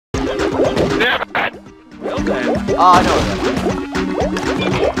Damn it! Okay. Oh, I know where.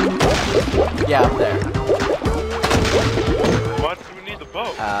 Yeah, up there. Why do we need the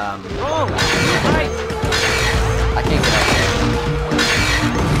boat? Wrong. Right. I can't get up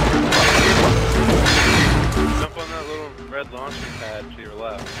Jump on that little red launching pad to your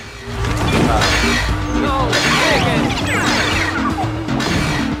left. No. Again.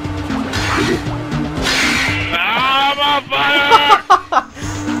 Ah, I'm on fire!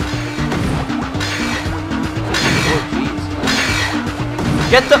 Oh, jeez.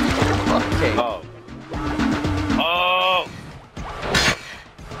 Get the. Okay. Oh. Oh!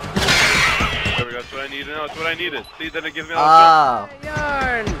 There we go, that's what I needed. No, that's what I needed. See, then it gives me all the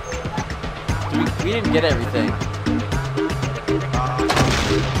Yarn. We didn't get everything.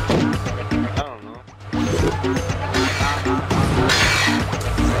 I don't know.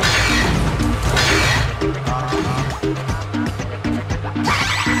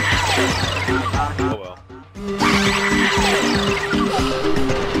 Oh well.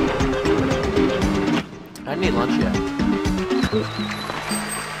 I didn't eat lunch yet.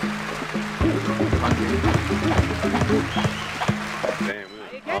 Hungry. Damn,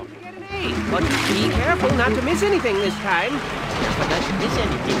 Again to get an 8. But be careful not to miss anything this time. But not to miss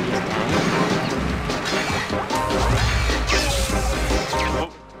anything this time.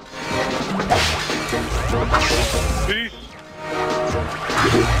 Peace.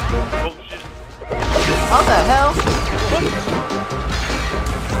 Oh shit. How the hell?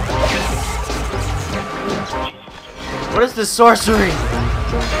 What is this sorcery?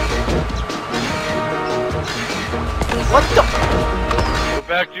 What the? Go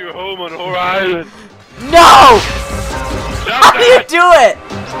back to your home on Whore Island. No! Stop How do you that! do it?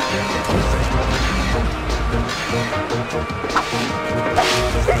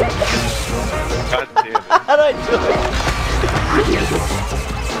 God damn it. How do I do it?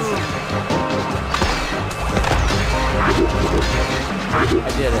 I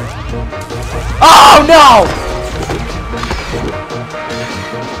did it. Oh no!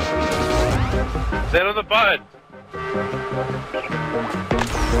 Stand on the button.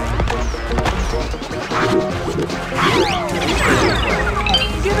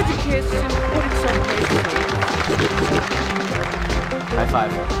 Give it a kiss and put it someplace safe. High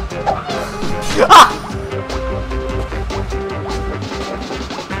five. Ah!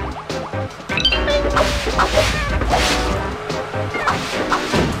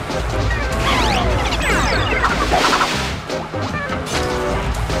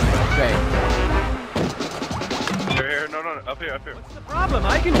 Great. Here, no, up here, up here. What's the problem?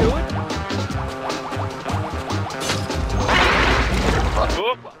 I can do it.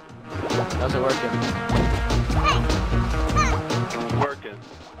 Oop. How's it working? Working.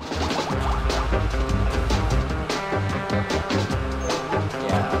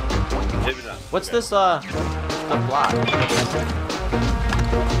 Yeah. Maybe not. What's Okay. this, the block? I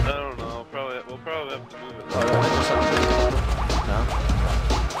don't know. We'll probably have to move it. Oh, there's something. No?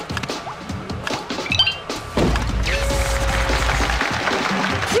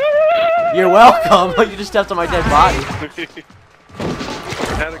 You're welcome! You just stepped on my dead body.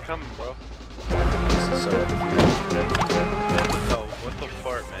 Had it coming, bro. This is so No, what the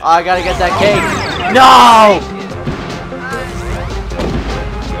fart, man? I gotta get that cake! No!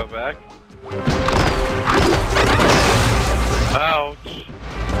 Go back. Ouch.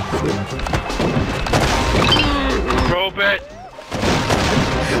 Probe it.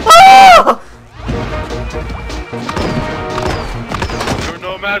 Ah! You're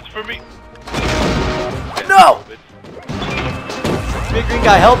no match for me. No! Big green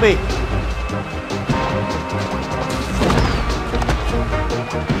guy, help me!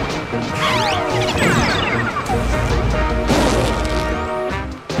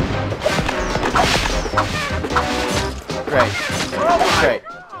 Great. Great.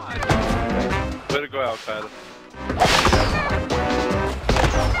 Way to go, Al Qaeda.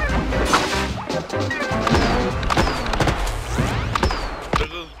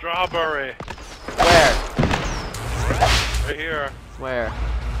 There's a strawberry. Where? Right here. Where?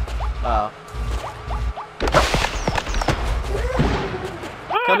 Oh.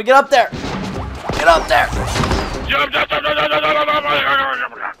 Come on, get up there! Get up there! Jump, jump, jump, jump, jump, jump,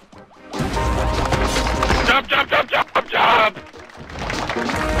 jump, jump, jump, jump, jump, jump.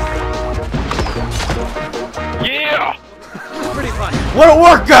 Yeah! Pretty fun. What a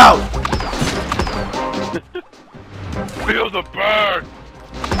workout! Feel the burn.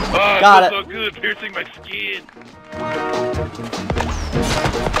 Oh, Got it it. feels so good, piercing my skin.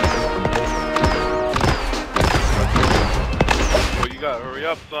 What you got? Hurry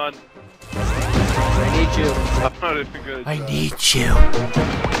up, son. I need you. I'm not even good. I need you.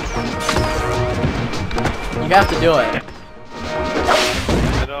 You have to do it.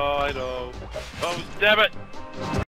 I know. Oh, damn it!